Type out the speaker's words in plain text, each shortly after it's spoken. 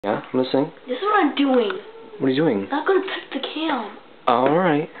Yeah, I'm listening. This is what I'm doing. What are you doing? I'm not gonna pick the cam.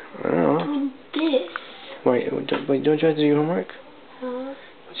 Alright. I don't know. I'm doing this. Wait, don't you have to do your homework? Huh? Don't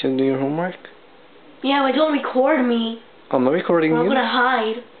you have to do your homework? Yeah, but don't record me. I'm not recording I'm you. gonna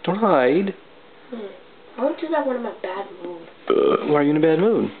hide. Don't hide. I won't do that when I'm in a bad mood. Why are you in a bad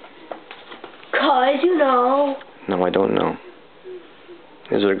mood? 'Cause, you know. No, I don't know.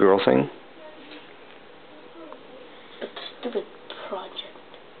 Is it a girl thing? It's a stupid project.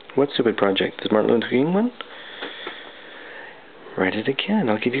 What stupid project? Is Martin Luther King one? Write it again.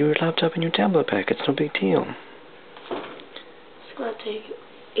 I'll give you your laptop and your tablet back. It's no big deal. It's gonna take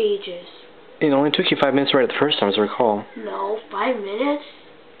ages. It only took you 5 minutes to write it the first time, as I recall. No, 5 minutes?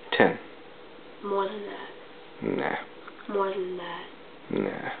 10. More than that. Nah. More than that.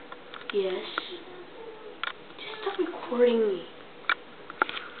 Nah. Yes. Just stop recording me.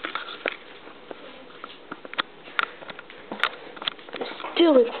 You're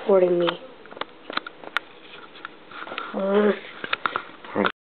still recording me.